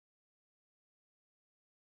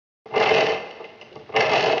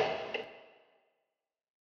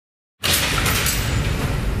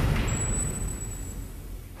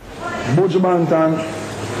Buju Banton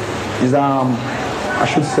is, I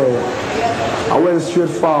should say, a well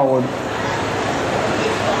straightforward,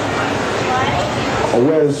 a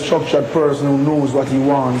well-structured person who knows what he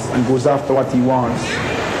wants and goes after what he wants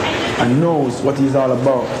and knows what he's all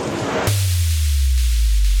about.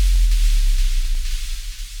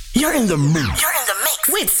 You're in the mix. You're in the mix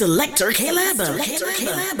with Selector Caleb.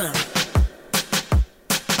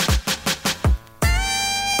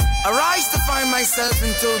 I rise to find myself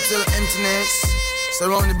in total emptiness,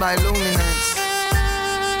 surrounded by loneliness.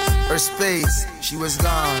 Her space, she was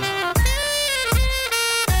gone.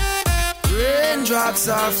 Raindrops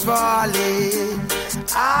are falling,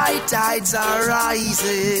 high tides are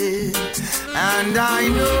rising, and I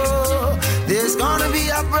know there's gonna be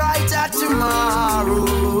a brighter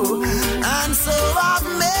tomorrow. And so I've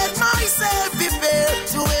made myself prepare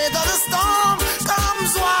to weather the storm,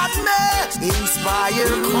 comes what may. Inspire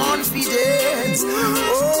confidence, oh,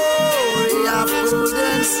 ray of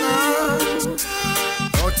golden sun.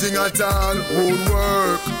 Nothing at all won't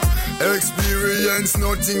work. Experience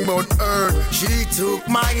nothing but hurt. She took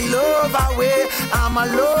my love away. I'm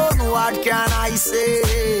alone, what can I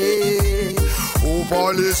say? Hope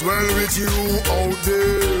all is well with you out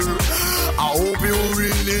there. I hope you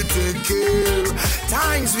really take care.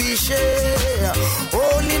 Times we share,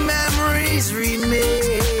 only memories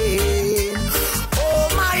remain. Oh,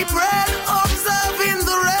 my friend, observing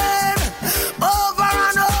the rain over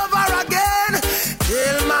and over again.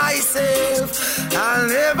 Tell myself I'll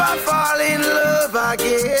never fall in love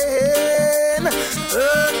again.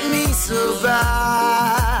 Hurt me so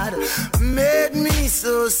bad, made me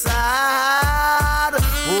so sad.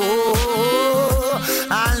 Oh,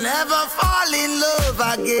 I'll never fall in love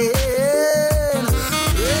again.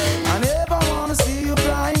 I never wanna see you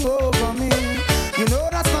crying over me. You know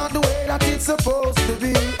that's not the way that it's supposed to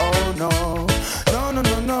be. Oh no, no, no,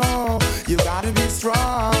 no, no. You gotta be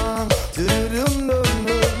strong.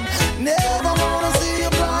 Never wanna see you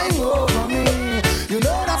crying over me. You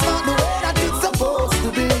know that's not the way that it's supposed to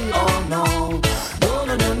be. Oh no, no,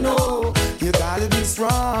 no, no, no. You gotta be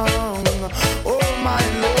strong. Oh my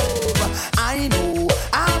love, I know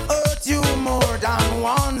I've hurt you more than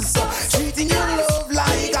once. Treating your love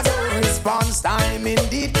like a response time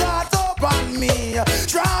indeed caught up on me.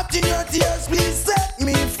 Trapped in your tears, please set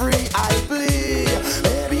me free. I plead.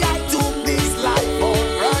 Maybe I took this life for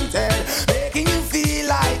granted, making you feel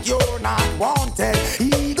like you're not wanted.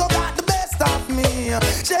 Ego got the best of me,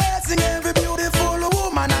 chasing every beautiful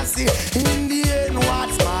woman I see. In the end,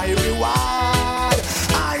 what's my reward?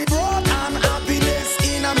 I brought unhappiness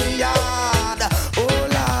in a me yard. Oh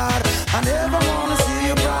Lord, I never wanna see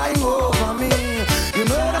you crying over me. You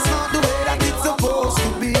know that's not the way that it's supposed to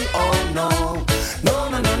be. Oh no, no,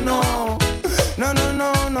 no, no, no, no, no,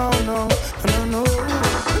 no, no, no, no, no.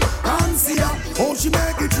 And see her, oh she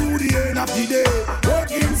make it through the end of the day,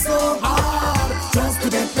 working so hard just to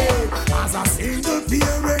get paid. As a single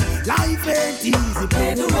parent, life ain't easy.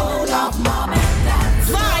 Play the role of mom and dad.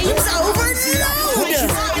 Vibes overload.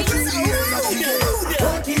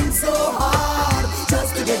 Working so hard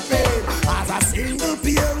just to get paid. As a single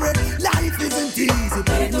parent, life isn't easy.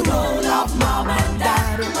 Play the role of mom and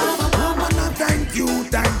dad. Mama, thank you,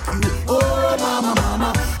 oh mama,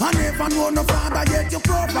 mama. I never know no father yet you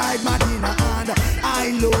provide my dinner, and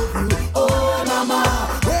I love you, oh mama.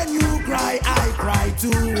 When you cry, I cry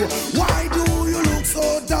too. Why do you look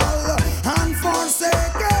so dull and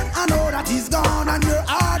forsaken? I know that he's gone and your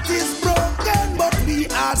heart is broken, but we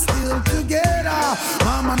are still together.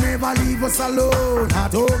 Mama never leave us alone. I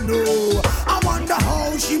don't know. I wonder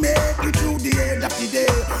how she make it through the end of the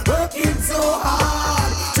day, working so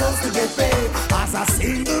hard just to get paid. As a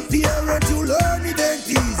single parent, you learn it ain't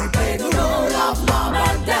easy. Play the role of mom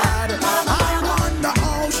and dad. I wonder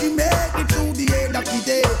how she make it through the end of the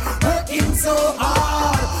day, working so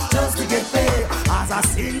hard just to get paid. As a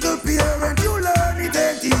single parent, you learn it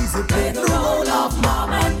ain't easy. Play the role of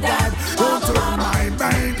mom and dad. Go to my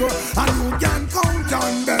bank, and you can count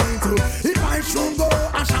on them too. If I should go,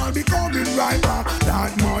 I shall be coming right back.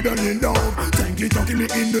 That motherly love, gently tucking me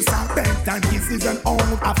in the soft bed, and kisses and all.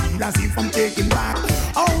 I feel as if I'm taking back.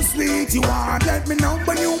 Oh sweet you are, let me know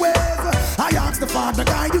when you wave. I ask the Father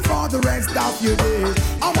guide you for the rest of your days.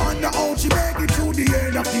 I wonder how she make it through the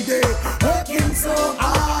end of the day, working so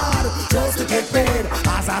hard just to get paid.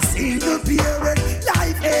 As a single parent,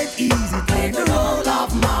 life ain't easy. Play the role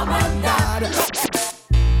of mom and dad.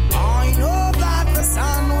 I know that the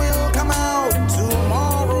sun will come out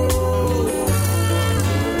tomorrow.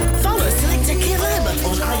 Follow Selector Caleb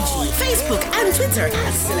on IG, Facebook, and Twitter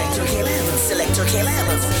at Selector Caleb. Selector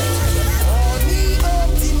Caleb. For the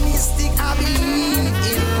optimistic, I believe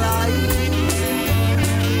in life.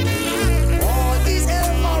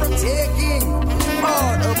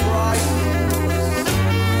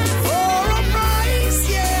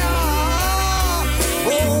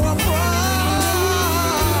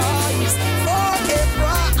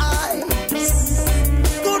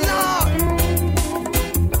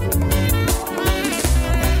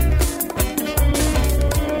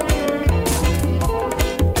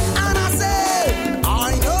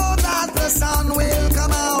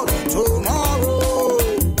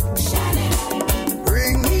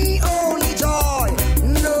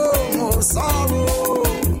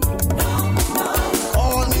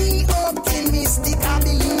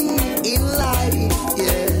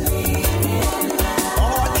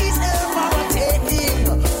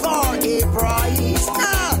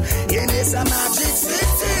 It's a magic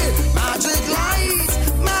city, magic light,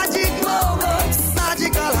 magic moments,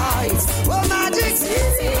 magical heights. Oh, magic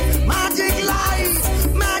city, magic light,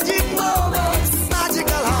 magic moments,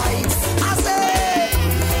 magical heights. I say,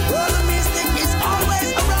 well, the mystic is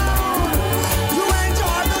always around. You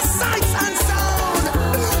enjoy the sights and sound.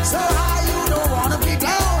 So high you don't wanna be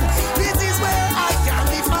down. This is where I can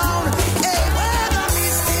be found. Hey, where the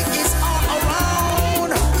mystic is all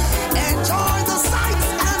around. Enjoy the sights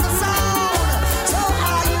and the sound. So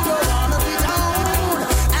high you don't wanna be down.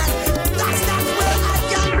 And that's where I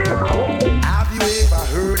can be. Have you ever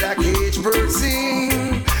heard a cage bird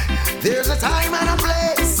sing? There's a time and a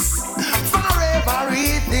place for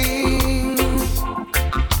everything.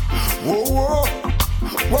 Whoa, whoa,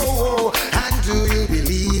 whoa, whoa. And do you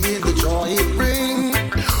believe in the joy it brings?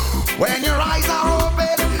 When your eyes are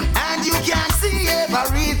open and you can see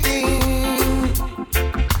everything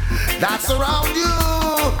that's around you.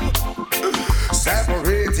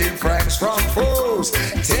 Separating friends from foes,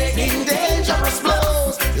 taking dangerous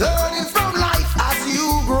blows, learning from life as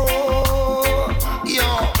you grow.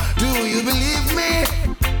 Yo, do you believe me?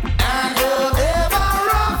 And whatever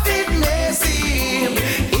rough it may seem,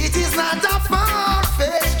 it is not a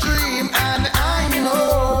far-fetched dream. And I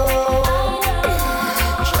know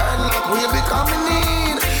dreadlock will be coming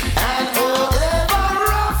in. And whatever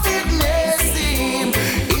rough it may seem,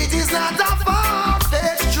 it is not a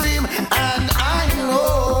far-fetched dream. And I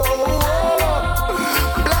know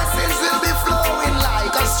blessings will be flowing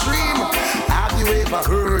like a stream. Have you ever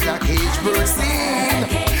heard a cage bird sing?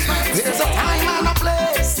 There's a time and a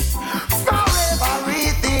place for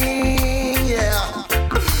everything, yeah.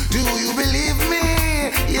 Do you believe me?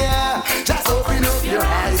 Yeah. Just open up your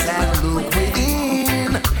eyes and look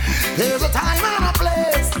within. There's a time and a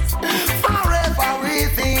place for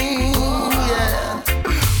everything, yeah.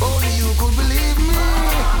 Only you could believe me.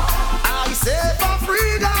 I say for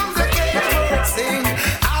freedom the cage bird sing.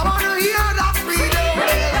 I wanna hear that freedom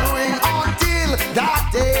bell ring until that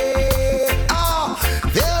day. Oh,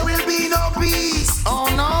 there will be no peace. Oh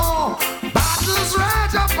no, battles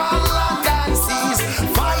rage upon land and seas,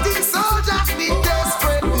 fighting soldiers with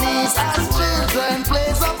desperate knees as children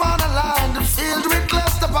plays upon a land filled with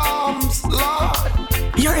cluster bombs. Lord,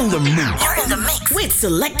 You're in the mix. You're in the mix with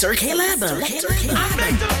Selector Caleb. I make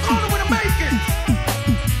to the corner with a bacon,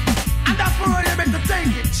 and that's where they make to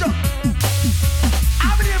take it. Sure,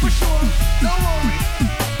 I'll be there for sure. Don't worry.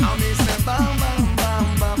 I'll miss them. Bam, bam, bam,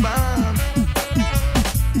 bam, bam.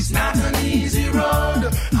 It's not an easy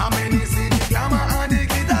road. How many see the glamour and the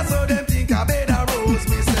glitter, so them think I better rose.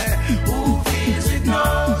 Me say, who feels it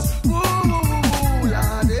knows. Woo, woo, woo, woo.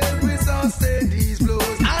 Lord, help me sustain these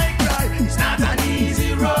blows. I cry. It's not an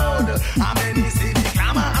easy road. How many see the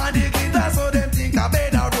glamour and the glitter, so them think I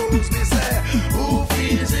better rose. Me say, who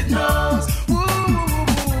feels it knows. Woo, woo, woo,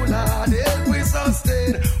 woo. Lord, help me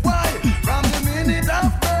sustain. Why? From the minute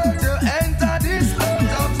of birth, you enter this world.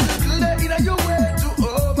 Obstacle lay in your way to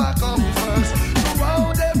overcome first.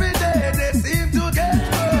 Throughout every day, they seem to get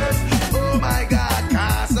worse. Oh my God,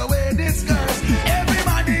 cast away this curse.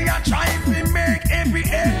 Everybody are trying to make every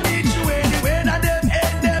end meet you anyway that them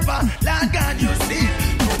endeavor. Lord God, you see,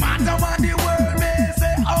 no matter what the world may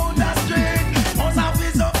say out the street, most of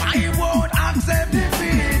it so I won't accept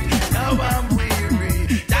defeat. Now I'm weary,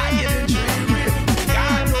 tired and dreary. We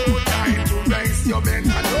got no time to raise your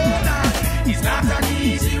mental load. It's not an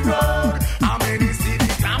easy road. How many see the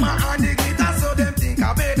glamour and the glitter, so them think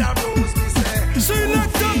I better rose. Me say,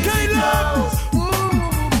 Selector Caleb. woo, woo,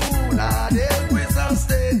 woo, Lord, help me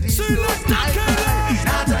sustain these Selector blows. Caleb. It's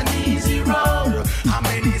not an easy road. How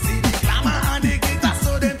many see the glamour and the glitter,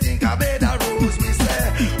 so them think I better rose. Me say,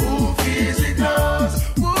 who feels it knows.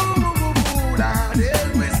 Woo, woo, woo, woo, Lord,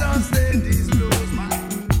 help me sustain these blows, man.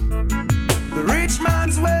 The rich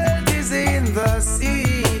man's wealth is in the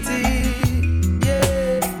city,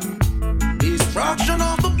 yeah. Destruction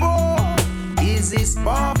of the poor is his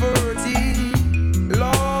poverty,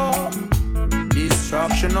 Lord.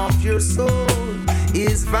 Destruction of your soul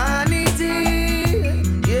is vanity,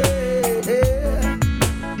 yeah,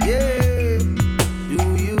 yeah. Do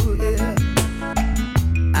you hear?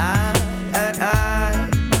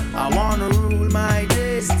 I wanna rule my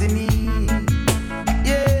destiny.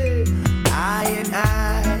 Yeah,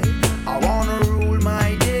 I wanna rule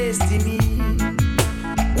my destiny.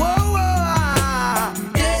 Whoa, whoa,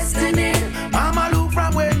 destiny. Mama, look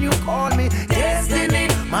from when you call me. Destiny.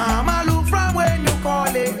 Mama, look from when you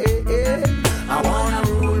call it. I wanna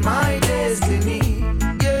rule my destiny.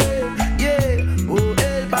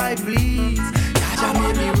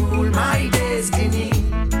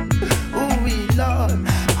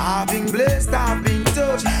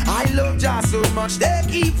 so much they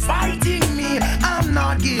keep fighting me. I'm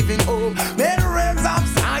not giving hope. May the realms of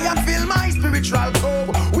Zion fill my spiritual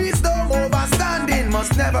cope. Wisdom overstanding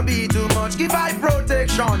must never be too much. Give I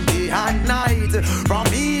protection day and night from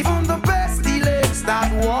even the pestilence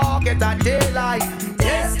that walk at that daylight.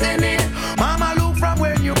 Destiny, mama, look from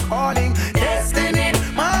when you're calling. Destiny,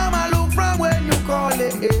 mama, look from when you're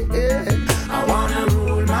calling. I wanna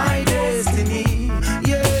rule my destiny.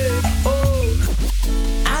 Yeah, oh.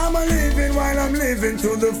 I'm a living while I'm living.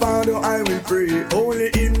 To the Father I will pray. Only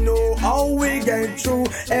Him know how we get through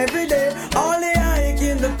every day. Only I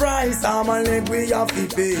give the price. I'm a leg we have to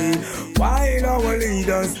pay. While our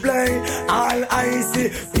leaders play, all I see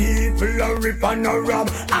people are rip and a rob,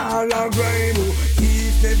 all are grime.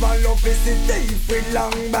 Never love is the thief with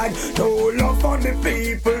long bag. No love for the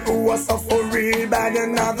people who are suffering bad.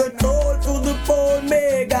 Another toll to the poor,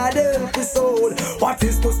 may God help the soul. What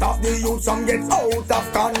is to stop the youth from get out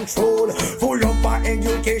of control? Full up for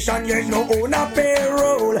education, yet no own a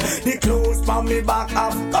payroll. The clothes from me back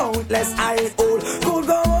have countless eyes old. Could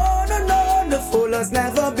go on and on, the fool has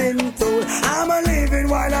never been told. I'm a living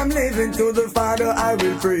while I'm living, to the Father I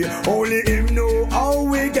will pray. Only Him know how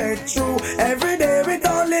we get through every day with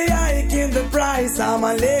only I give the price. I'm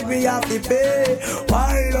a leg we have to pay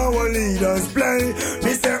while our leaders play.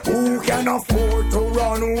 Me say who can afford to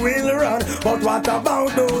run will run, but what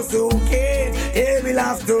about those who can't? They will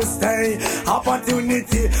have to stay.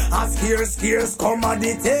 Opportunity a scarce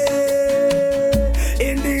commodity.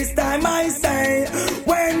 In this time I say,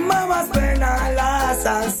 when mama spend her last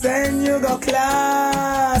and send you go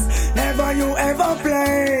class, never you ever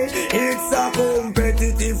play. It's a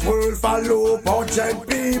competitive world for low budget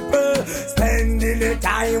people, spending the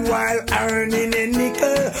time while earning a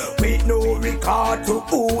nickel, with no regard to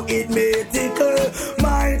who it may tickle.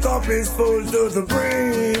 My cup is full to the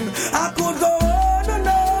brim. I could go on and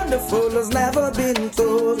on, the fool has never been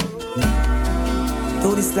told.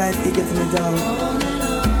 Though this life it gets me down,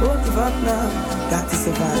 don't give up now, got to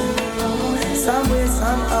survive. Some way,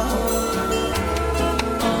 somehow.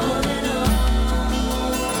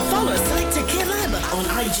 Follow Selector Caleb on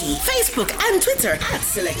IG, Facebook and Twitter at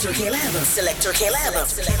Selector Caleb. Selector Caleb.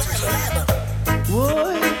 Selector Caleb.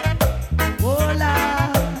 Whoa, whoa,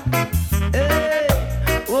 la, hey,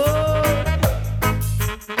 whoa,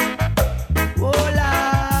 whoa, la.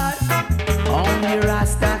 Only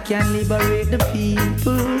Rasta can liberate the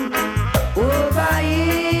people. Over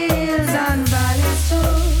hills and valleys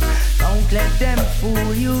too. Don't let them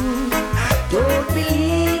fool you. Don't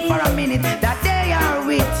believe for a minute that they are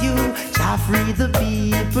with you. Shall free the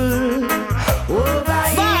people. Over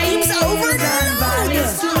hills and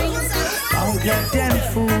valleys too. Don't let them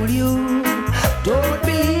fool you. Don't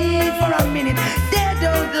believe for a minute they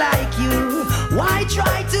don't like you. Why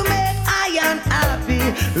try to make I unhappy?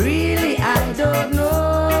 Really, I don't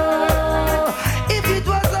know. If it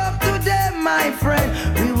was up to them, my friend,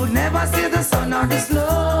 we would never see the sun or the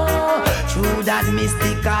snow. Through that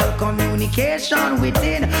mystical communication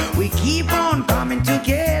within, we keep on coming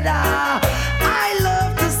together. I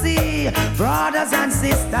love to see brothers and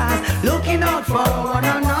sisters looking out for one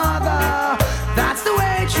another. That's the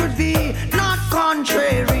way it should be, not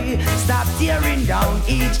contrary. Stop tearing down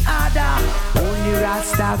each other. Only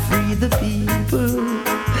Rasta free the people.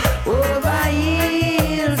 Over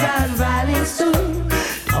hills and valleys too.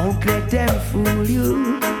 Don't let them fool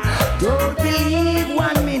you. Don't believe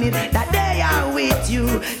 1 minute that they are with you.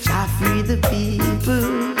 Shall free the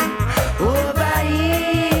people. Over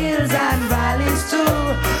hills and valleys too.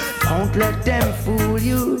 Don't let them fool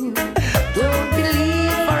you. Don't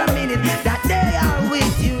believe for a minute that they are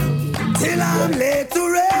with you. Till I'm late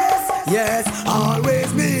to rest. Yes,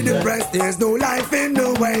 always be depressed. There's no life in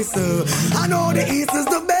the West. I know the East is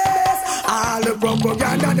the best. All the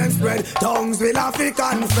propaganda them spread. Tongues will have to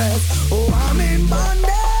confess. Oh, I'm in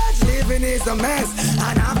bondage. Living is a mess.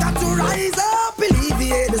 And I've got to rise up,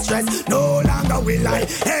 alleviate the stress. No longer will I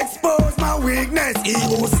expose my weakness.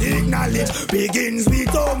 Ego knowledge begins with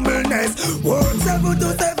humbleness. Work 7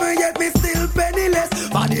 to 7, yet me still penniless.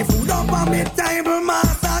 For the food up on me table,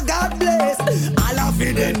 master, God bless. All of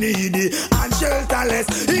the needy and shelterless.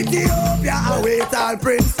 Ethiopia await all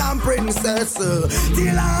prince and princess.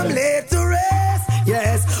 Till I'm late to rest.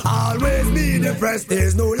 Yes, always be depressed.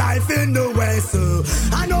 There's no life in the West.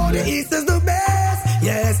 I know the East is the best.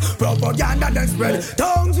 Yes, propaganda that spread.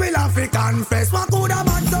 Tongues will have to confess. What could have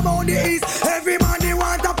been about the East? Everybody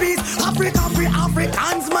want a piece. Africa free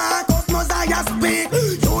Africans, man. Messiah speak.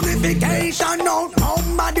 Unification out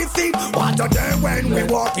from body feet. What a day when we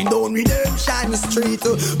walking down Redemption Street.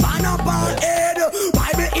 Man up our head,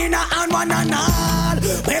 Bible in a hand, one and all.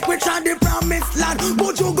 Make we try the promised land,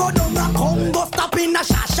 but you go down a come Go stop in a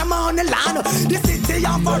Shashamane land. The city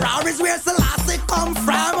of Ferraris where Selassie come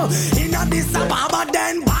from. In Addis Ababa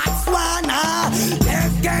then Botswana.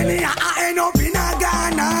 Left Kenya I end up in a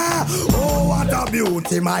Ghana. Oh what a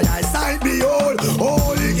beauty my eyesight behold.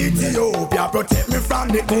 Holy Ethiopia protect me from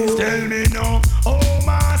the cold. Tell me now, oh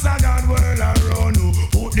Master God world around you.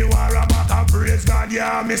 Put the war back and praise God,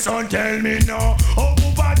 yeah me son. Tell me now, oh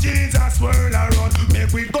Papa Jesus world around.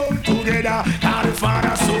 Make we come together, how the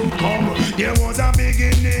Father soon come. There was a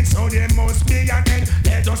beginning, so there must be an end.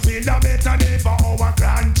 Let us build a better day for our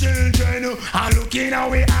grandchildren. And look in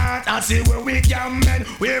our heart and see where we can mend.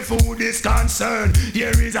 Where food is concerned,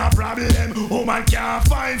 there is a problem. Woman can't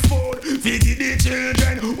find food, feed the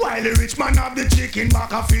children. While the rich man have the chicken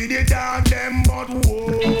back and feed the dog them. But whoa,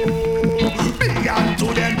 be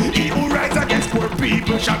unto them. He who rise against poor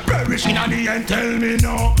people shall perish in the end. Tell me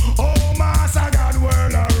now, oh Master God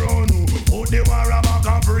world around you. Put the war back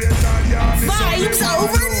and praise God, yeah. Vibes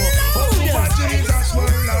overload. Oh Jesus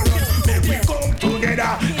world around. Make we come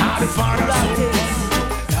together, how the Father soon.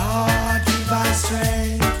 Lord give us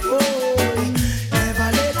strength, oh, never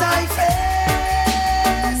let I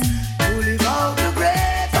face to live out the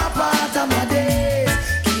greater part of my days.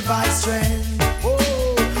 Give us strength,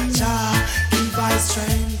 oh, Jah, give us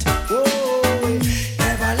strength, oh,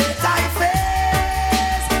 never let I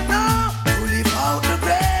face, no, to live out the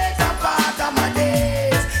greater part of my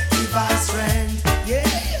days. Give us strength, yeah.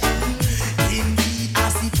 Indeed, I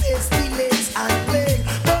see pestilence and plague,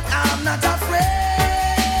 but I'm not afraid.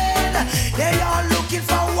 They are looking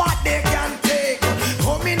for what they can take.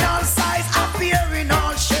 Come in all size, appear in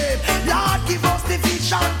all shape. Lord, give us the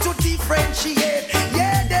vision to differentiate.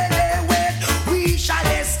 Yeah, they wait, we shall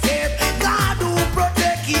escape. God who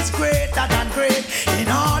protect is greater than great. In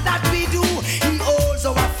all that we do, He holds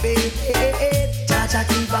our faith. Jah Jah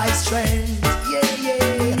give us strength. Yeah,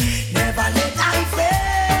 yeah. Never let I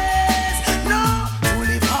face. No, to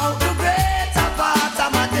live out the greater part of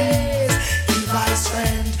my days. Give us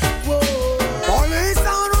strength. Whoa. Police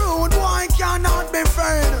on road, boy cannot be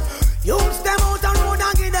friend. Use them out on road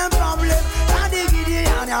and give them problem. Daddy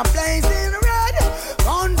Gideon, you're blazing red.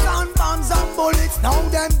 Guns and bombs and bullets, now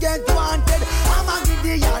them get wanted. I'm a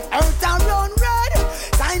Gideon, earth and run red.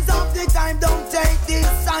 Signs of the time, don't take these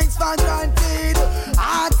signs for granted.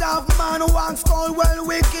 Heart of man walks cold, well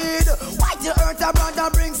wicked. Why the earth a brother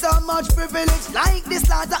brings so much privilege? Like the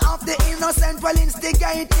slaughter of the innocent, well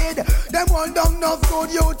instigated. Them hold down no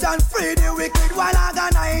good youth and free the wicked. While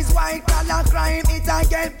organized white collar crime, it a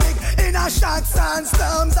get big. In a shacks and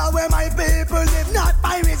slums are where my people live. Not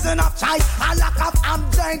by reason of choice, a lack of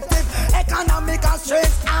objective. Economic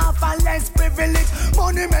strength, half and less privilege.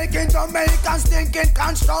 Money making Jamaicans thinking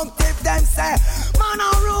constructive. Them say, man a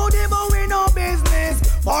rude but we no business.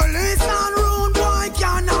 Police and rude boy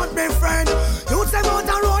cannot be friend. You say out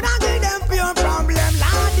the road and give them pure problem.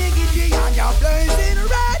 Lord dig it and you're blazing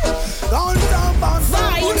red. Don't stop us.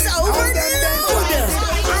 Vibes overload.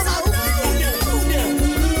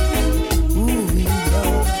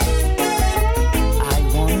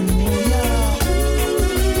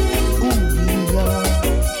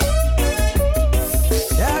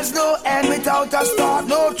 Without a start,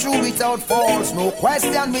 no true without false, no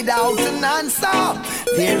question without an answer.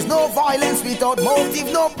 There's no violence without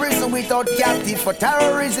motive, no prison without captive. For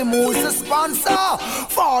terrorism, who's the sponsor?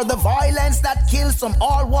 For the violence that kills from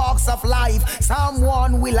all walks of life,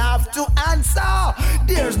 someone will have to answer.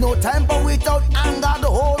 There's no temper without anger, the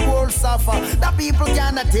whole world suffer. The people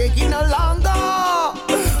cannot take it no longer.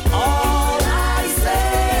 All I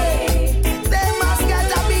say, they must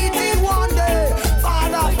get a beating one day.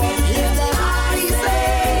 Father, forgive them.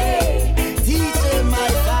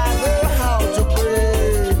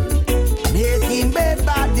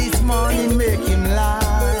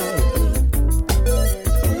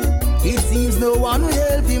 No one will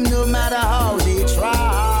help him no matter how they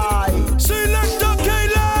try. Selector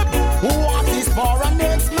Caleb. What is for a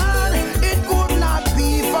next man? It could not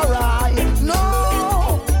be for I.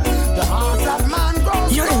 No, the heart of man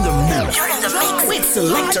grows. You're in the mix. You're in the mix with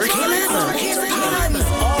Selector Caleb.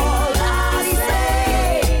 All I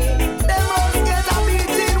say, they must get a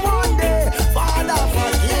beating one day. Father,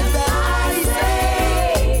 forgive them. I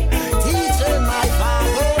say, teaching my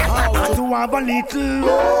father how to have a little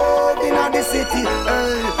love in the city.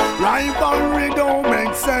 Rivalry don't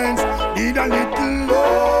make sense. Need a little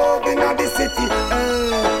love in the city.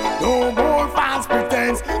 No more false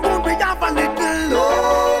pretense. Could we have a little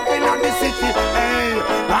love in the city?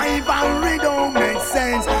 Rivalry don't make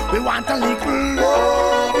sense. We want a little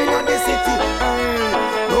love in the city.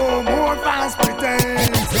 No more false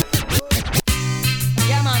pretense.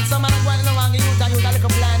 Yeah man, some man going along you and you got a little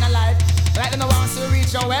blind alive.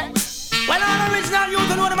 show, eh? Well, all original youth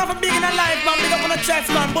know them have a big in a life, man. Big up on the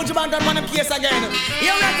chest, man. Bunch of band up on the case again.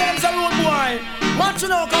 Here we come, some road boy. What you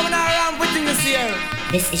know coming around with things this year?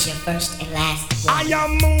 This is your first and last one. I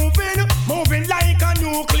am moving like a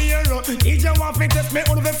nuclear. If you want to test me,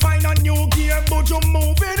 only find a new gear. But you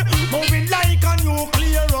moving like a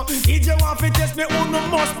nuclear. If you want to test me, only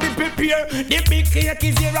must be prepared. The big cake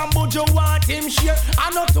is here and but you want him share.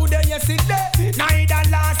 I know today, yesterday, neither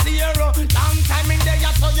last year. Long time in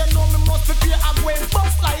there, so you know me must prepare. I go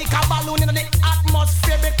bust like a balloon in the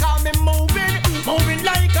atmosphere because me moving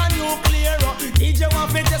like a nuclear. If you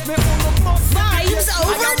want to test me, only must be prepared.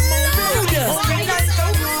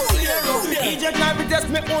 Egypt life it test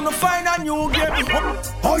me on to find a new game.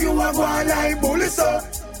 How you a go like bully so?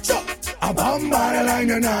 Chop a bomb by the line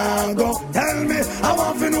and I go. Tell me, I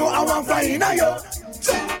want to know, I want to find a yo.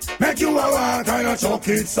 Chop, make you a walk and a chuck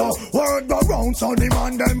it so. Word go round so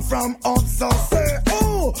demand them from up so say,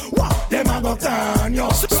 oh, what them a go turn yo.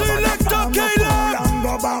 Select a Caleb and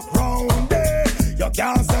go back round there. You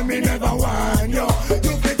can't say me never want yo.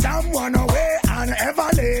 You fit jam one away and ever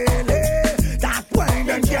lay.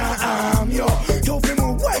 Them can't harm you. You feel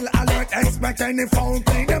more well alert, expect any phone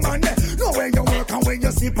play them on there. Know where you work and where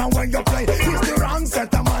you sleep and where you play. It's the wrong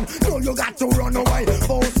set of man. No, you got to run away.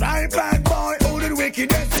 Full side bad boy, who did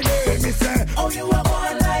wickedest today? Me say, oh, you are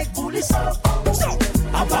one like police. So, I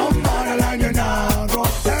bomb on the line, you now go.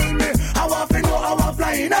 Tell me, how I feel, how I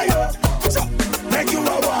fly in a you. So, make you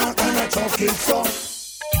a walk and a chuck it so.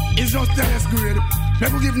 It's just tennis grade.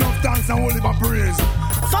 Never give enough thanks and hold it for praise.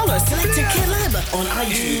 Follow Selector Caleb on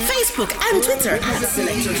IG, Facebook and Twitter at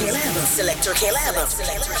Selector Caleb. Selector Caleb.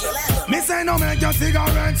 Selector Caleb. Me say no make your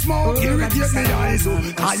cigarette smoke irritate me eyes.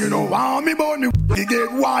 Cause you know how me born me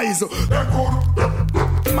get wise.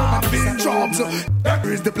 My big jobs.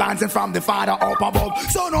 There is the planting from the Father up above.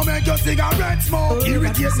 So no make your cigarette smoke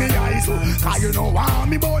irritate me eyes. Cause you know how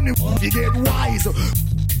me born me get wise.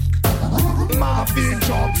 My big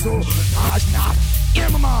jobs. Gosh now, hear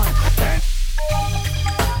my man.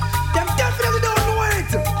 Them definitely don't know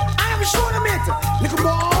it. I am showing them it. Little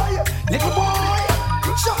boy,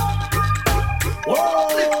 shut. Whoa.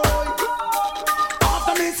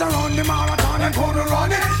 After me surround the marathon and couldn't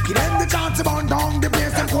run it. Give them the chance to burn down the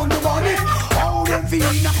place and couldn't run it. How them feel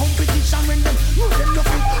in a competition when them no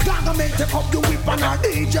fit. Gaga make take up the whip and our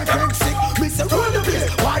DJ take sick. Me say run the place,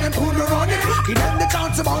 why them couldn't run it? Give them the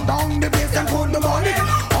chance to burn down the place and couldn't run it.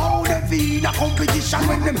 How them feel in a competition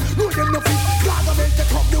when them no fit. Gaga make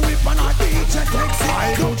take up the whip and our DJ take sick.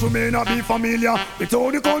 I don't you may not be familiar with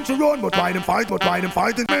all the country run, but why them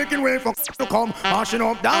fighting, making way for to come, mashing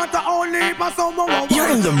up data only for someone. You're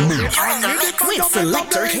in the mood with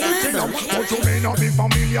Selector Caleb. Don't you may not be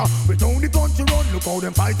familiar with all the country run, look how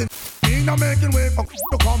them fighting. Not making way for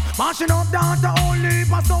to come, mashing up data only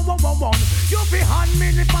for someone. You be hand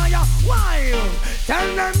me the fire, why?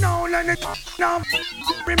 Tell them now, let it now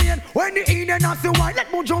remain. When the Eden has the white,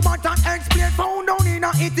 let Mojo Bata explain. Found down in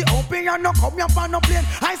Ethiopia, no come here for no plane.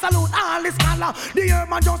 I salute all the scholar, the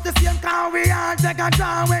urban just the same. Can we all take a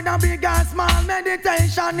time when the big and small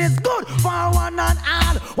meditation is good for one and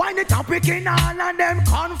all. Why the topic in all and them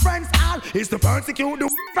conference all is to persecute the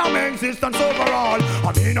from existence overall.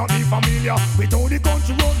 I may not be familiar with all the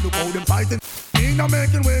country run, look how them fighting. Me not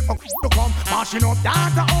making way for to come, mashing up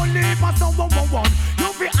data only for someone.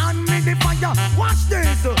 You be hand me the fire, watch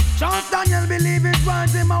this. Charles Daniel believe his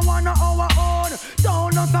words, him a one of our own.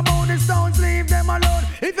 Don't us about the stones, leave them alone.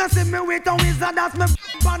 If you see me with a wizard, that's me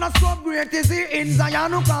fan a scrub great is he in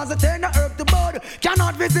Zion who cause a turn the herb to bud.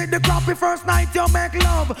 Cannot visit the crappy first night you make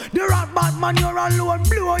love. The rock Batman you're alone,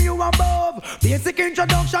 blow you above. Basic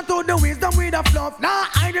introduction to the wisdom with a fluff. Now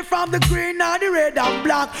hide it from the green, now the red and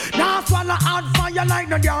black. Now swallow hot fire like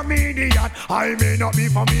no damn idiot. I may not be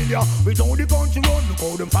familiar with all the country run, look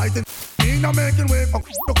how them fighting. Me not making way for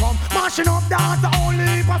to come, mashing up data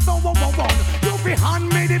only for someone. You be hand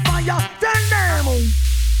me the fire, tell them.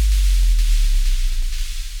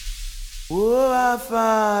 Oh, our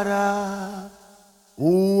Father,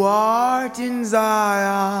 who art in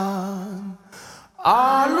Zion,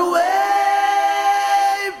 always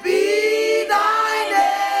be thy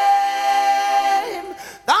name.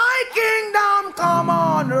 Thy kingdom come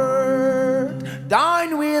on earth,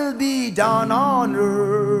 thine will be done on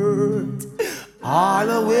earth.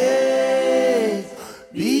 Always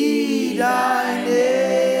be thy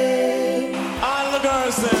name. All the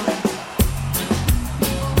girls them.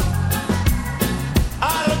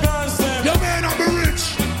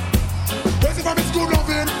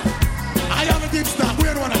 I have a deep stop, we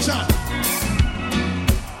don't want to chat.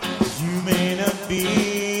 You may not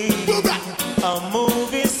be a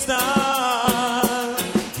movie star,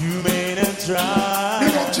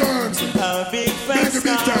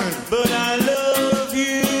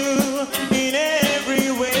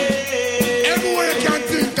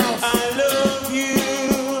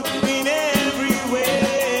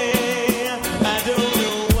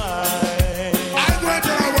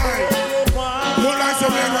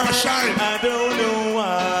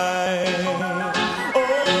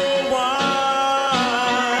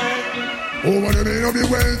 no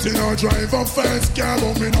be wealthy, no drive a fast car,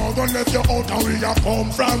 but me not gonna let you out and we a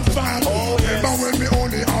come from far. Remember when me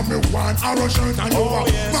only have me one arrow shirt and you a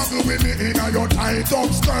muggle with me in your tight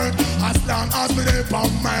up skirt. As long as me dey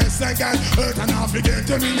on my second hurt and half again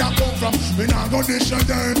to me a come from, me not gonna dish your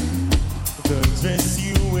dirt. The dress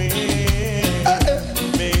you wear,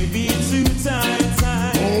 maybe too tight.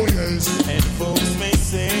 Oh yes. And folks may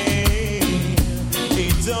say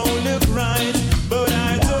it don't look right, but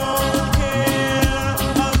I don't care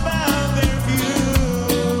about their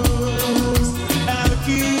views. I'll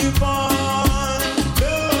keep on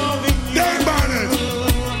loving you. Dave Barnett.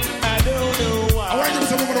 I don't know why. I want you to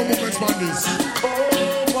some of the movements man this. Oh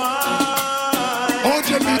why? Hold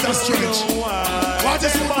your meat and stretch. Watch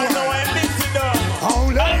this one. Oh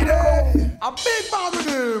lady, a big bag of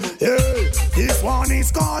them. hey, this one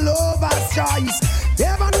is called Lover's Choice.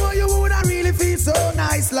 Never know you woulda really feel so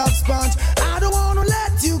nice, love sponge. I don't wanna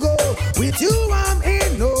let you go. With you I'm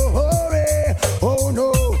in no hurry. Oh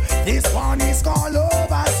no, this one is called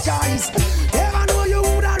Lover's Choice. Never know you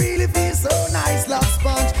woulda really feel so nice, love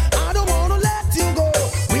sponge. I don't wanna let you go.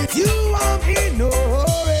 With you I'm in no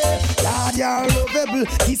hurry. God, you're lovable,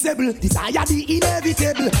 kissable, desire the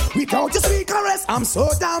inevitable. Without your sweet caress, I'm so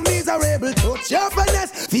damn miserable. Touch your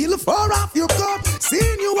finesse, feel the fur off your coat.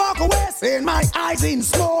 Seeing you walk away, seeing my eyes in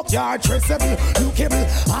smoke. You're traceable, you cable.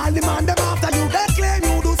 I'll demand them after you. They claim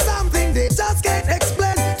you do something they just can't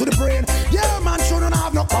explain to the brain. Yeah, man shouldn't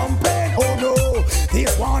have no complaint. Oh no,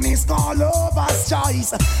 this one is called Lover's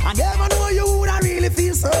Choice. I never know you woulda really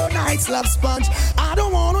feel so nice, love sponge. I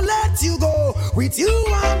don't wanna let you go. With you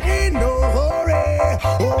I'm in no hurry.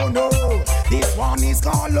 Oh no, this one is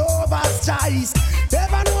called Lover's Choice.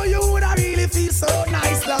 Never know you woulda really feel so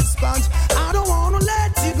nice, love sponge. I don't wanna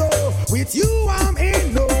let you go. With you I'm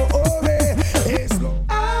in no hurry. It's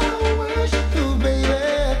I wish you, baby.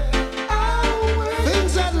 I wish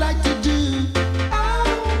things I'd like to do. I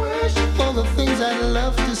wish for the things I'd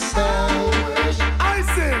love to say. I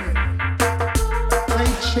sing. I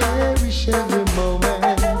cherish every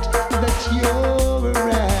moment that you're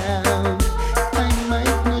around. I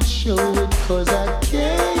might not show it 'cause I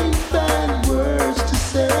can't find words to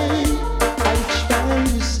say. I try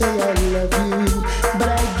to say I love you, but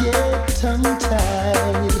I get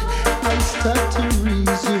tongue-tied. I start to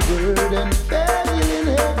reach the word and fail in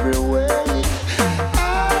every way.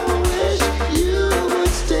 I wish you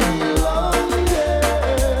would stay longer.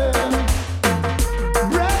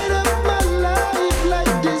 Bright up my life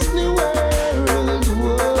like Disney World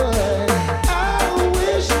would. I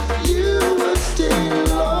wish you would stay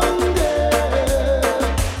longer.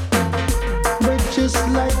 But just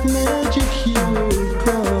like magic, you will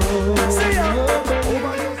come.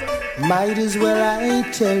 Might as well I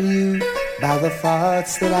tell you by the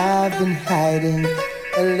thoughts that I've been hiding.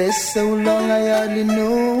 A list so long I hardly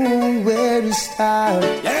know where to start.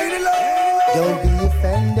 Don't be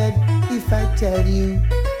offended if I tell you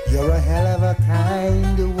you're a hell of a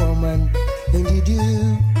kind of woman, and you do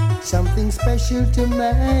something special to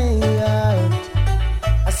my heart.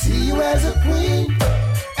 I see you as a queen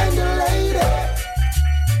and a lady.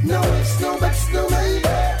 No ifs, no buts, no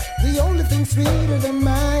maybe. The only thing sweeter than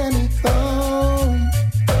my honeycomb.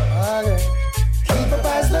 Keep up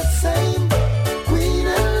as the same queen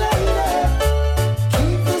and lady.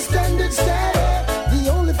 Keep the standard steady. The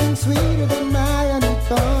only thing sweeter than my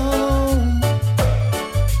honeycomb.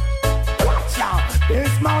 watch out.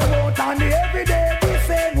 This man out on the everyday. This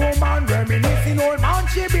same woman reminiscing. Old man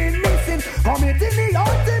she been missing. Committing the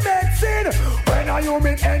ultimate sin. When I you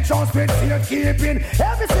mean entrance with safekeeping.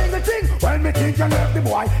 Every single thing. When me think you left the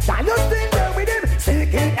boy, can you still there with him?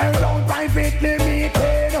 Seeking around privately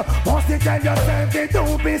meeting. Must you tell yourself you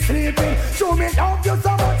don't be sleeping. Show me love you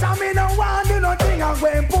so much I mean no one do nothing. I'm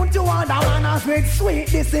going to put you on the manners with sweet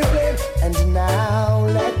discipline. And now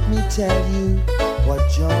let me tell you what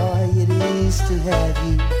joy it is to have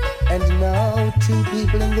you. And no two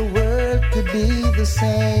people in the world could be the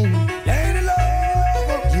same. Lady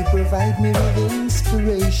love, You provide me with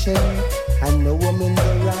inspiration. I know I'm in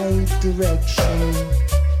the right direction.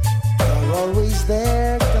 You're always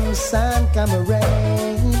there, come sun, come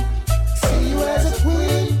rain. See you as a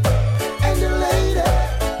queen and a lady.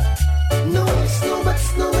 No ifs, no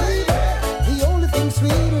buts, no maybe. The only thing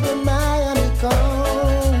sweeter than my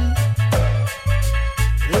honeycomb.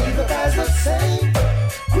 Leave it as the same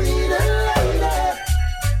queen and lady.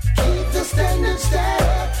 Keep the standard steady.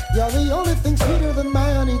 You're the only thing sweeter than my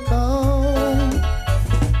honeycomb.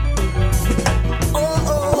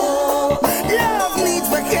 love needs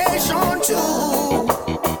vacation too.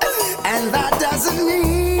 And that doesn't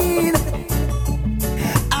mean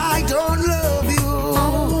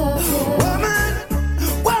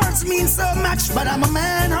much, but I'm a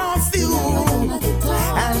man of few.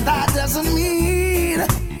 And that doesn't mean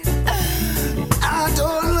I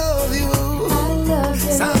don't love you.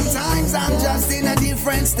 Sometimes I'm just in a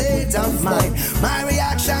different state of mind. My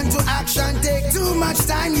reaction to action take too much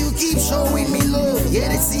time. You keep showing me love,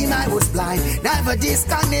 yet it seemed I was blind. Never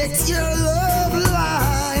disconnect your love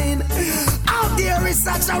line. Out there is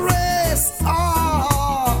such a race.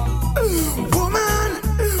 Oh, woman,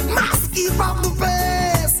 must keep up the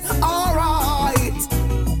pace. Alright.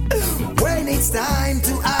 When it's time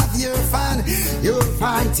to have your fun, you'll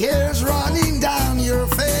find tears running down your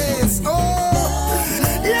face. Oh,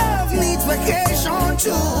 love needs vacation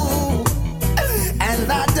too. And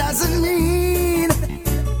that doesn't mean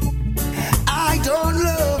I don't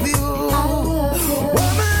love you.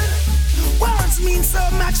 Woman, words mean so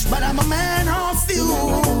much, but I'm a man of few.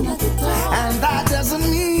 And that doesn't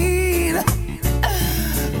mean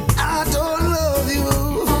I don't love you.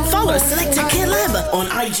 Follow Selector K-Lab on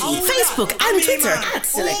IG, Facebook and Twitter at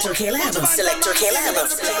Selector K-Lab. Selector K-Lab.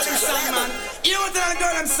 You know what that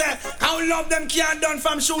girl them say? How love them can't done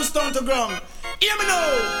from shoes down to ground. Hear me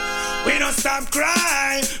now. We don't stop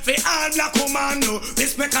crying for all black woman. No.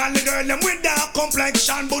 Respect all the girl them with dark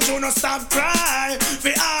complexion, but you don't stop crying for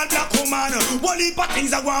all black woman. One heap of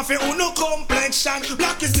things are going for uno complexion.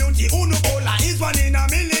 Black is beauty, uno color is 1 in a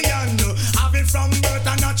million. Having from birth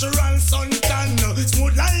a natural suntan.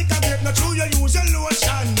 Smooth like a grape, not true you use your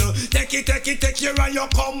lotion. Take care of your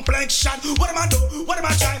complexion. What am I do? What am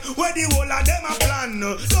I try? Where the whole of them a plan?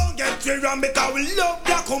 Don't get me wrong because we love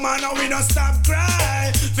black woman and we don't stop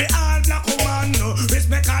cry for all black woman.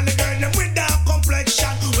 Respect all the girl them with dark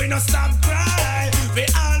complexion. We don't stop cry for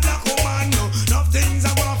all black woman. No things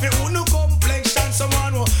are going for uno complexion.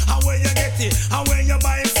 Someone how where you get it? How where you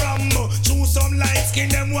buy it from? Choose some light skin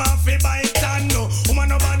them want for buy it and woman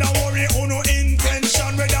no bother worry uno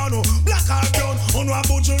intention. We down black or brown uno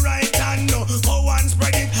about you right hand. Go and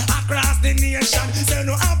spread it across the nation. Say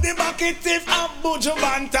no have the bucket if about you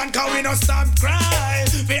bantan. Cause we don't stop cry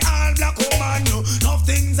for all black woman. No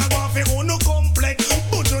things are going for uno complex,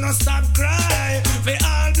 but you don't stop cry for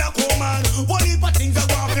all black woman. What if things are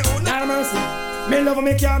going for uno? Me love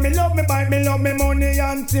me car, me love me bike, me love me money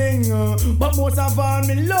and thing. But most of all,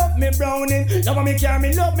 me love me browning. Love me car,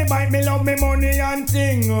 me love me bike, me love me money and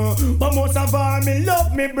thing. But most of all, me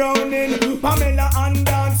love me browning. Pamela and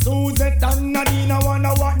Dan, Suzette and Nadine, I wonder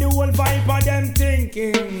what the whole vibe of them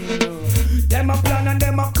thinking. Them a plan and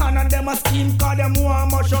them a con and them a scheme, cause them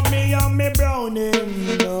want much of me and me browning.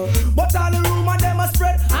 But all the rumor them a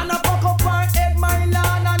spread and a fuck up her head, my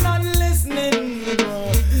land and not listening.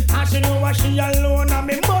 And she know what she alone and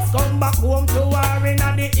me must come back home to her in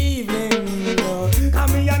the evening.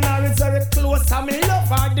 Cause me and her is very close and me love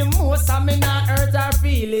her the most and me not hurt her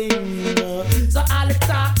feelings. So all the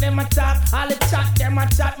talk them a talk, all the chat them a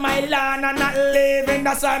chat, my land and not living.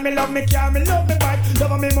 That's why me love me car, me love me bike,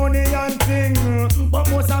 love me money and thing. But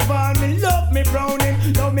most of all me love me browning.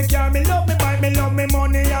 Love me car, me love me bike, me love me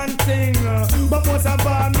money and thing. But most of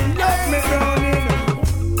all me love me browning.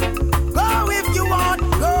 Go if you want,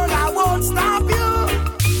 girl, I won't stop you.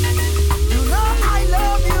 You know I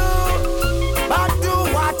love you, but do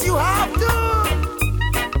what you have to.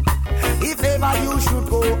 If ever you should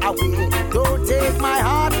go away, don't take my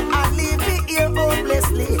heart and leave me here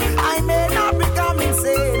hopelessly. I may not become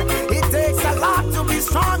insane. It takes a lot to be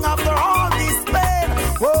strong after all this pain.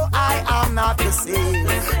 Oh, I am not the same.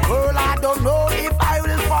 Girl, I don't know if I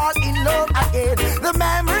will fall in love again. The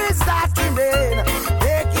memories that remain,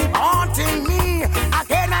 they keep haunting me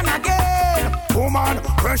again and again. Woman,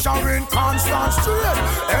 pressure in constant strain.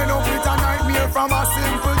 End up with a nightmare from a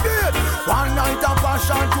simple date. One night of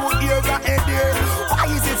passion to hear the headache. Why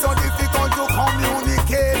is it so difficult to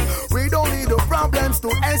communicate? We don't need the problems to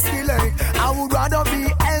escalate. I would rather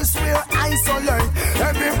be elsewhere, isolate.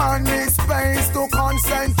 Every man needs space to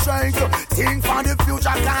concentrate. Think for the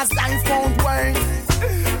future, cause life won't wait.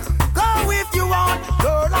 Go if you want,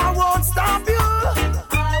 girl, I won't stop you.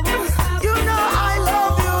 You know I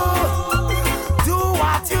love you. Do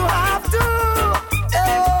what you have to.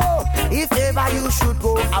 Oh, if ever you should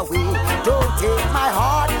go away, don't take my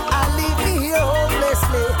heart and leave me here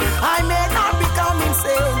hopelessly. I may not become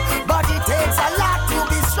insane, but it takes a lot to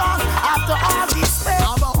be strong after all this pain.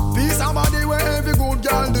 Peace and body where every good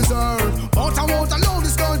girl deserves. But I won't allow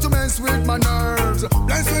this girl to mess with my nerves.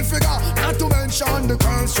 Blessed with figure, not to mention the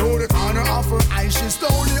curls through the corner of her eyes. She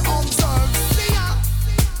slowly observes.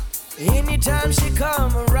 Anytime she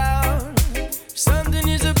come around, something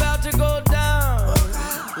is about to go down.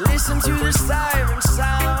 Listen to the siren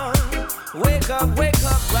sound. Wake up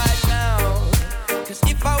right now. Cause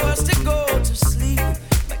if I was to go to sleep,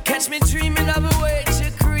 I catch catch me dreaming of a way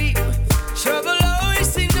to creep. Trouble always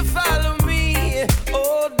seem to follow me.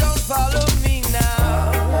 Oh, don't follow me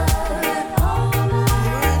now.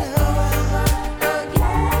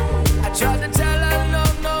 I tried to tell her no,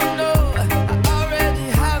 I already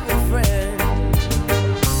have a friend.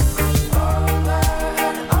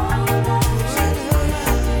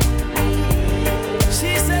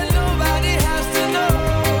 She said nobody has to know,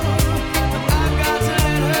 but I've got to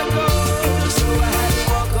let her go. So I had to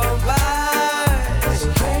walk on by. She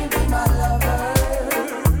can't be my lover.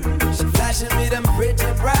 She flashing me them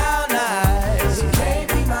pretty brown eyes. She can't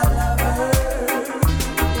be my lover.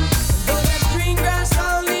 Though that green grass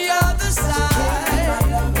on the other side,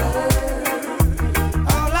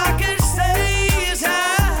 all I can say is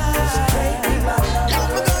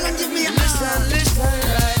listen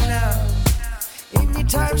right now.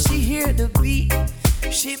 Anytime she hear the beat,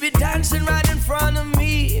 she be dancing right in front of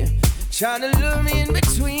me, trying to lure me in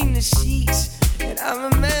between the sheets. And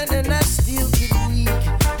I'm a man and I still get weak.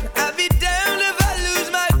 I'll be down if I lose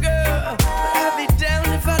my girl, but I'll be down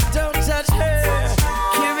if I don't touch her.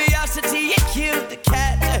 Curiosity, it killed the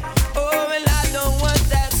cat. Oh, and I don't want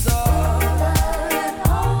that song.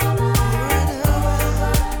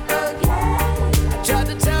 I tried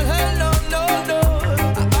to tell her no,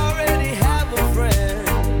 I already have a friend.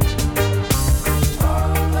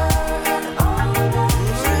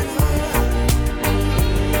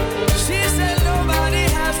 She said nobody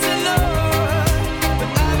has to know, but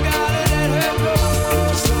I've gotta let her go.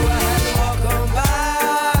 So I had to walk on by.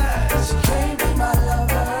 She can't be my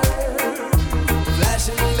lover.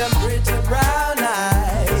 Flashing me them pretty brown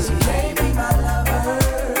eyes. She can't be my lover.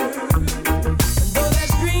 And though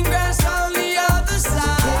there's green grass on the other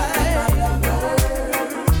side,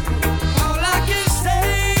 all I can say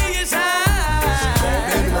is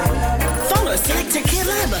Follow Selector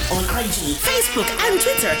K-Lab on IG, Facebook, and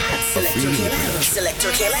Twitter at Selector K-Lab.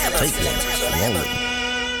 Selector K-Lab.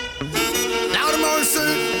 Now the mercy,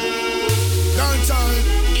 young time,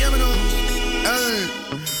 hear me now. Hey,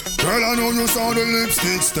 girl, I know you saw the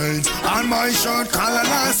lipstick stains on my shirt collar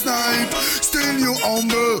last night. Still you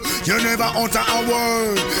humble, you never utter a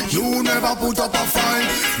word, you never put up a fight.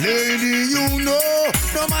 Lady, you know,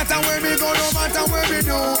 no matter where we go, no matter where we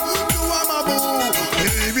do, you are my boo.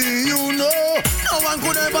 Baby, you know, no one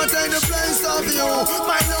could ever take the place of you.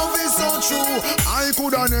 My love is so true, I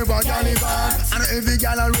could have never done it bad. And every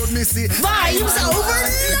gal I wrote me see Vibes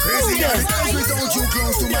crazy overloaded. girl, without you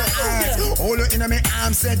close to my eyes. Hold you in my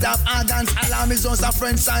arms, set up organs. Alarm is just a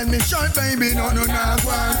friend sign me shirt, baby, no, not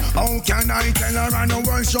one. How can I tell her I know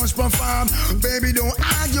words just perform? Baby, don't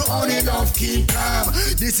argue, only love keep calm.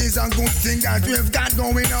 This is a good thing that we've got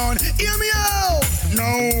going on. Hear me out.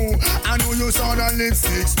 No, I know you saw the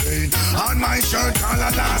lipstick stain on my shirt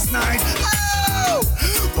collar last night. Oh,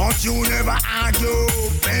 but you never argue.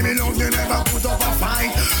 Baby, love, you never put up a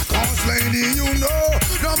fight. Cause lady, you know,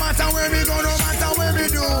 no matter where we go, no matter where we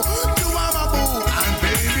do, you are my boo. And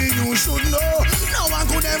baby, you should know, no one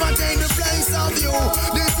could ever take the place of you.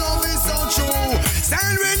 This love is so true.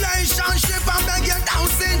 Send relationship, I beg you down,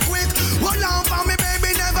 sing quick. Hold on for me,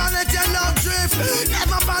 baby, never let your love drift.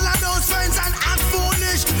 Never follow those friends and act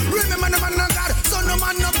foolish. Remember the man of God, so no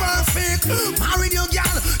man no perfect. Married your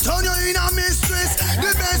gal, turn you in a mistress.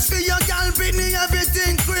 The best for your gal, Britney,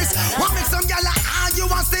 everything Chris. What make some gal argue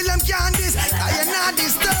and still them candies? Cause you're not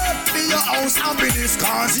disturbed for your house happiness.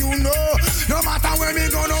 Cause you know, no matter where we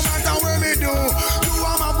go, no matter where we do, you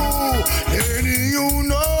are my boo. Lady, you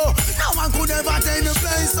know, no one could ever take the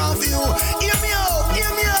place of you. Hear me out,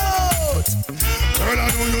 hear me out. Girl, I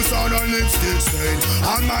know you saw the lipstick stain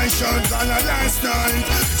on my shirt collar last night.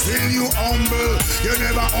 Still you humble, you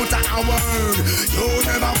never utter a word, you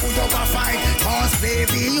never put up a fight. Cause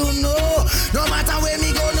baby, you know, no matter where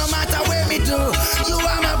me go, no matter where me do, you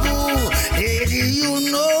are my boo. Lady,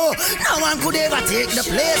 you know, no one could ever take the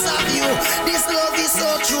place of you. This love is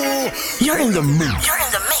so true. You're in the mix. You're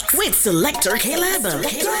in the mix with Selector K-Lab.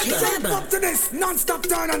 Jump up to this non-stop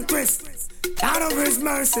turn and twist. Out of His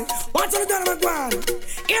mercy. What's on the done of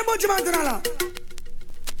McGuire? Here, Butch Mantanala.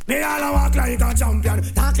 Me all walk like a champion,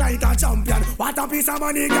 talk like a champion. What a piece of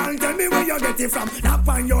money, girl, tell me where you get it from. Knock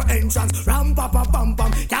on your entrance, ram pa pa pam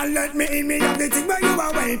pam. Can't let me in, me have the thing where you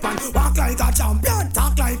are weapon. Walk like a champion,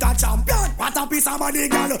 talk like a champion. What a piece of money,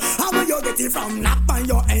 girl, how where you get it from. Knock on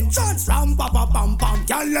your entrance, ram pa pa pam pam.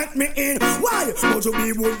 Can't let me in, why? But you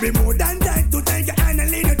be would be more than that to take your hand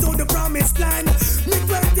and lead you to the promised land. Me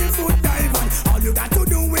 20-foot dive on, all you got to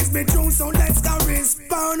do is be true, so let's go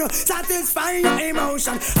respond. Satisfy your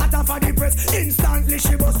emotion. Hot off of the press, instantly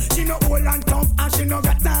she bust. She no old and tough and she no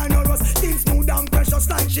got time no rust. Things smooth and precious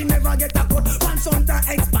like she never get a cut. Once on the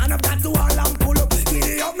expand man up, got to all and pull up.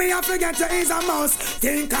 Giddy up, me I forget to is a mouse.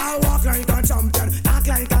 Think I walk like a champion, talk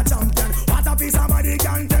like a champion. What a piece of body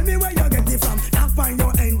can tell me where you get it from. Not find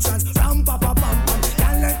your entrance, from papa pam pam.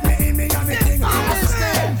 Can't let me in, me have a thing.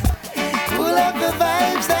 Pull up the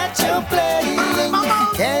vibes that you're playing.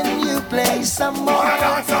 Can you play some more?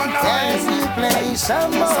 Can you play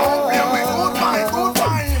some more?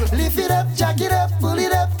 Lift it up, jack it up, pull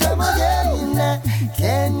it up, come again.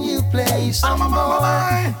 Can you play some more?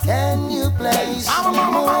 Can you play some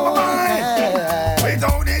more?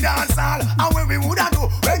 Without the dance hall, and when we woulda do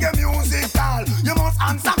reggae music hall, you must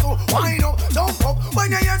answer to wind up, jump up.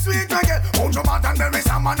 When you hear sweet reggae, hold your mouth and bury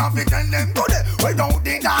some man off it, tell them today. Without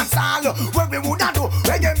the dance hall, when we woulda do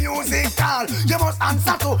reggae music hall, you must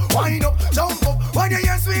answer to wind up, jump up. When you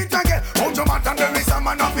hear sweet reggae, hold your mouth and bury some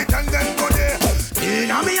man off it, tell them today. In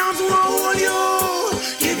me arms, I hold you,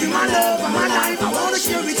 give you my love and my life. I wanna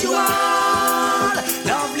share with you all,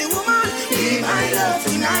 lovely woman, be my love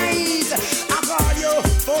tonight. I call you,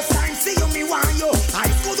 first time see you, me want you. I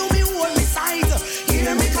go to me hold me sight,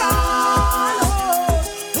 hear me call, oh,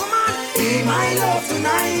 woman, be my love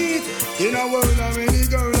tonight. In a world of many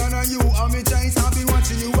girl and you are me choice. I've been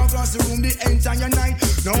watching you across the room the entire night.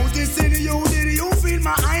 Noticing you, did you feel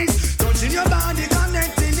my eyes? Touching your body,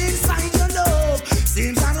 connecting inside your love.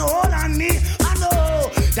 Seems an hold on me, I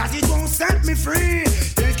know that it won't set me free.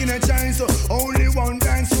 Taking a chance, only one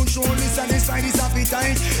dance will surely satisfy this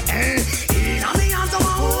appetite. And in me arms, I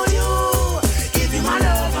wanna hold you, give you my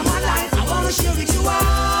love and my life. I wanna share with you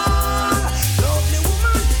all, lovely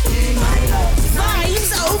woman, be my love.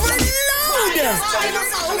 Vibes overload.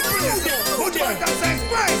 Put your hands and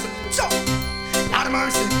praise. So, Lord of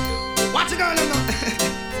mercy, watch it girl and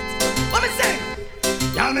what me say?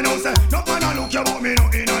 Y'all me know say, no man a look you but me no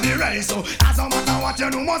inna the race. So, as no matter what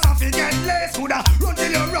you do, must have to get less. Coulda run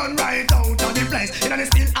till you run right out of the place. Inna the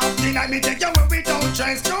still acting like me take you where without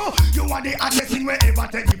chance. So, you are the hottest thing wherever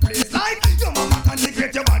take the place. Like, your mama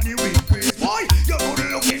consecrate your body with praise. Boy, you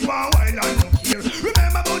good looking for a while and look here.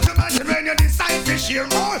 Remember about your man when you decide to share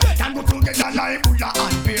more. Can go together like Buddha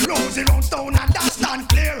and Bear. Rosy round stone and that stand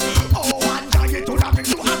clear. Oh, one giant to have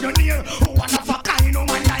to have you near. Oh, one of a kind, no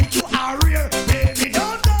man like you are rare. Baby,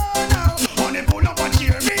 don't go now. Only pull up and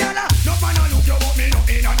cheer me, Anna. No man a look you but me no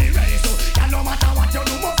inna the race. So, yeah, no matter what you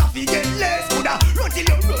do, must have to get less. Coulda run till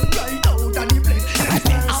you run right out of the place. And I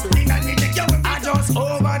still acting and me take you. I just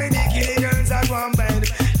over the dicky girls at one bed.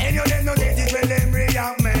 And you them no get it when them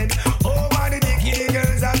react mad. Over the dicky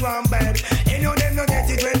girls at one bed. And you them no get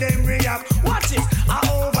it when them react. Watch it.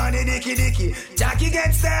 Over the dicky. Jackie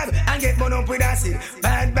get stabbed and get burned up with acid.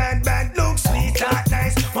 Bad, look sweet, that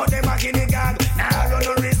nice. But them back in the gag. Now run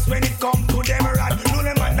no risk when it come to them rad. No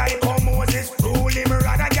them man die come Moses, rule him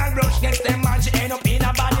rad. A girl brush gets them man, she end up in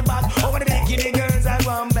a body bag. Over the dicky girls at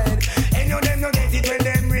one bed. And you them no get it when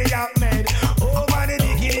them react mad. Over the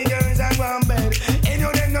dicky girls at one bed. And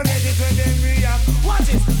you them no get it when them react. Watch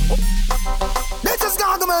it. This is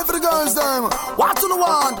Gargamel for the girls them. What do you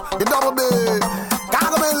want? The double B.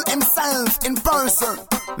 Gargamel himself in person.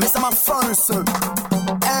 Mr. McPherson.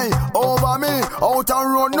 Hey, over me. Out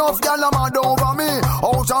and road enough gal a mad over me.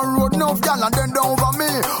 Out and road enough gal and then over me.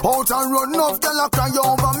 Out and road enough gal a cry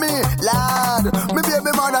over me. Lad, me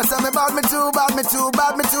baby mother say me bad, me too bad, me too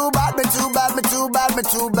bad, me too bad, me too bad, me too bad, me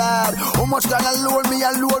too bad. How much gal alone me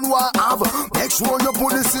alone want have? Make sure you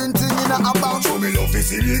put the same thing in a about. Show me love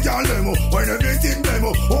is illegal demo. When everything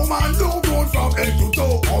demo. Oh man, do good from head to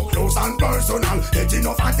toe. Up close and personal. Get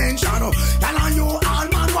enough attention. Tell on you all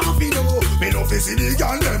man want to know. Me love is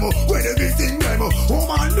illegal demo. When everything demo. Oh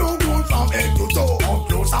man, do good from head to toe. Up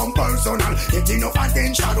close and personal. Get enough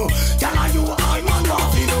attention. Tell on you all man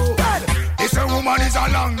want to know. This a woman is a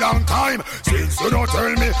long time. Since you don't tell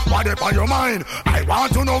me what is on your mind, I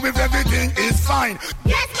want to know if everything is fine.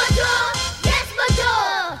 Yes, Major. Yes,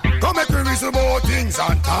 Major. Come make me reason about things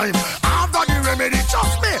on time. I've got the remedy,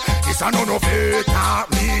 trust me. This a no fake, not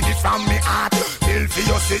mean it from me heart. Feel for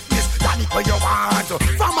your sickness, that it where you want.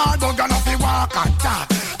 From all don't gonna be walk and talk.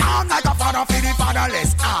 I'm like a father for the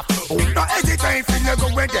fatherless half. Oh, no hesitate, feel you go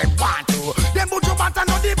where they want to. Them put your back and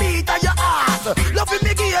know the beat of your heart. Loving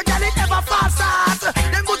me gear, girl, it never falls out.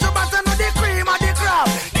 Them put your back and know the cream of the crowd.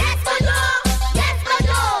 Yes, Major. Yes,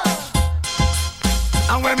 Major.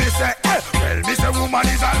 And when me say, well, me say woman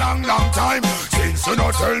is a long time. Since you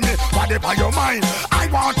don't tell me what is on your mind, I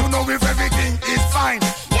want to know if everything is fine.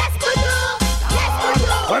 Yes, Major. Yes,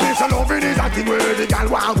 Major. When me say loving is a thing where the girl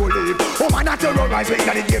want to live. Woman, I tell terrorize me in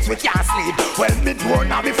the gates we can't sleep. Well, me door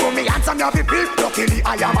now before me answer me have a peep. Luckily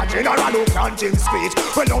I am a general who can't change speech.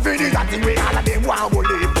 Well, loving is a thing we all of them want to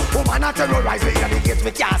live. Woman a terrorize me in the gates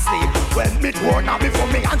we can't sleep. Well, me door now before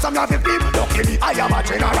me answer me have a peep. Luckily I am a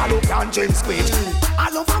general who can't change speech.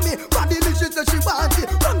 All over me, but the listen that she wants it.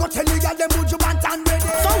 Don't go tell you that them would you want and ready.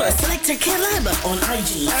 Follow Selector K-Lab on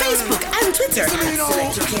IG, Facebook and Twitter at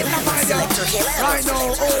Selector K-Lab. Selector K-Lab. Right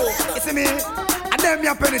now, oh, you see me? And them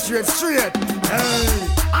you penetrate straight. Hey.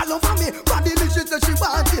 All over me, but the listen that she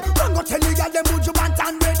wants it. Don't go tell you that them would you want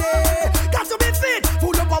and ready. Got to be fit,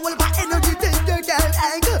 full of power, but energy, take your girl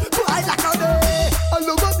angle. Boy, like a day. All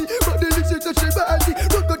over me, but the listen that she wants it.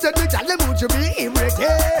 Don't go tell you that them would you be ready.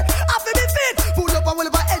 Have to be fit, full of power,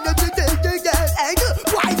 but energy, take your girl angle.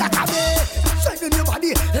 Boy, like a day. Strengthen your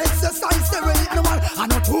body, exercise the rain animal. I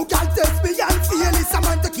know who can test me and feel it.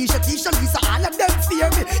 Samantha, Keisha, Lisa, all of them fear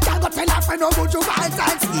me. Can't go tell her friend how good you want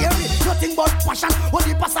and scare me. Nothing but passion,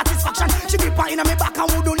 only for satisfaction. She be pine on me back and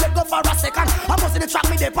wouldn't let go for a second. I must in the track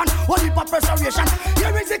me depend, only for preservation.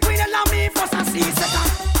 Here is the queen, allow me first and see second.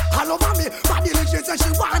 All over me, body legends and she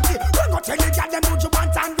want it. When go tell you, girl, them would you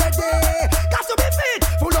want and ready. Got to be fit,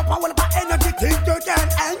 full of power, but energy, think you can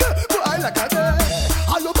angle. Boy, like a day.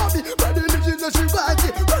 All over me, body legends and she want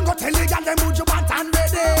it. When go tell you, girl, them would you want and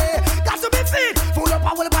ready. Got to be fit, full of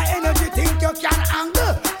power, but energy, think you can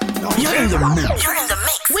angle. You're in the mix. You're in the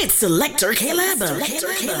mix with Selector K-Lab.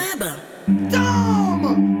 Selector K-Lab.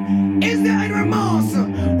 Tom, is there any remorse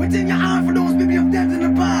within your heart for those people you've dealt in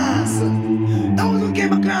the past? Those who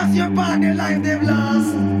came across your path, their life they've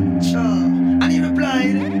lost. Sure, and you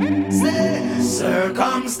replied, say,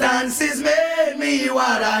 circumstances made me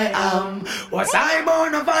what I am. Was I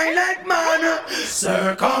born a violent man?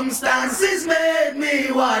 Circumstances made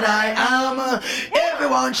me what I am.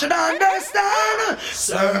 Everyone should understand.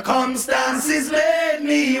 Circumstances made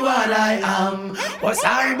me what I am. Was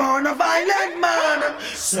I born a violent man?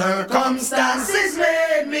 Circumstances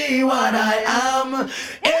made me what I am.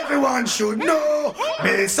 Everyone should know.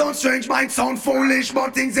 May sound strange, might sound foolish,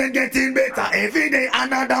 but things ain't getting better. Every day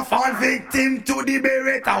another fall victim to the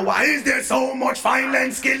beretta. Why is there so much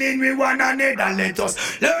violence killing with one another? Let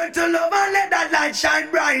us learn to love and let that light shine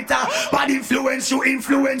brighter. Bad influence, you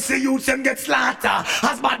influence the youth and get slaughtered.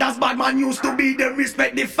 As bad man used to be, them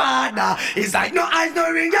respect the father. It's like no eyes, no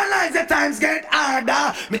realize the times get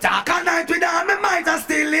harder. Me talk all night with all my might and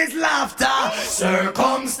still is laughter.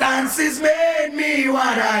 Circumstances made me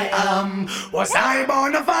what I am. Was I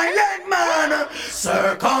born a violent man?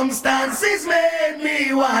 Circumstances made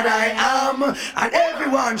me what I am. And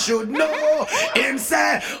everyone should know. Him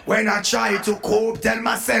say, when I try to cope, tell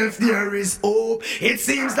myself there is hope. It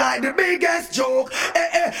seems like the biggest joke.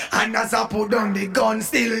 And as I put down the gun,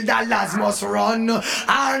 still dollars must run.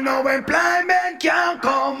 I know employment can't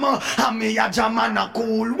come. And me a jam and a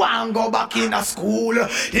cool one go back in a school.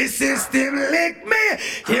 The system lick me.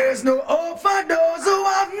 Here's no hope for those who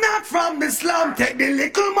have not from the slum. Take the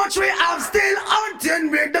little much we have still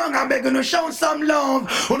hunting we down. I'm begging to show some love.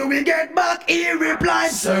 When we get back, he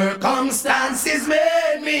replied, circumstances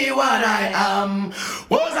made me what I am.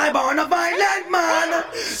 Was I born a violent man?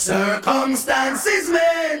 Circumstances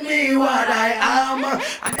made me what I am.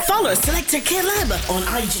 Follow Selector K-Lab on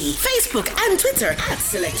IG, Facebook and Twitter at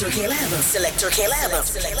Selector K-Lab. Selector K-Lab.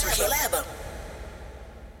 Selector K-Lab.